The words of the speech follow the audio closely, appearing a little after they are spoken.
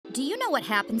Do you know what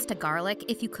happens to garlic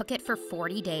if you cook it for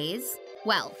 40 days?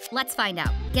 Well, let's find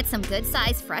out. Get some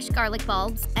good-sized fresh garlic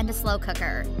bulbs and a slow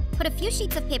cooker. Put a few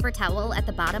sheets of paper towel at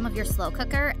the bottom of your slow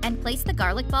cooker and place the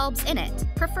garlic bulbs in it,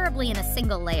 preferably in a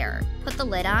single layer. Put the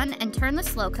lid on and turn the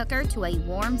slow cooker to a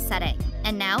warm setting.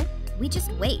 And now, we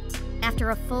just wait.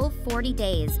 After a full 40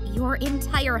 days, your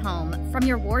entire home, from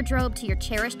your wardrobe to your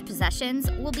cherished possessions,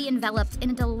 will be enveloped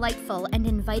in a delightful and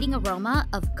inviting aroma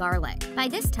of garlic. By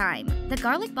this time, the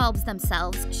garlic bulbs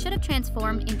themselves should have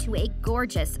transformed into a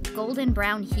gorgeous golden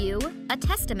brown hue, a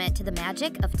testament to the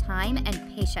magic of time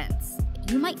and patience.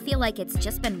 You might feel like it's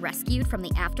just been rescued from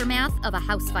the aftermath of a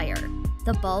house fire.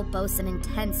 The bulb boasts an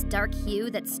intense dark hue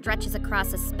that stretches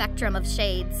across a spectrum of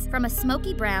shades, from a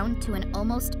smoky brown to an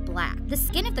almost black. The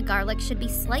skin of the garlic should be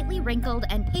slightly wrinkled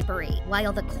and papery,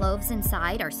 while the cloves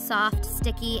inside are soft,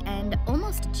 sticky, and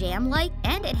almost jam-like,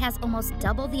 and it has almost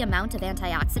double the amount of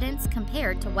antioxidants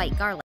compared to white garlic.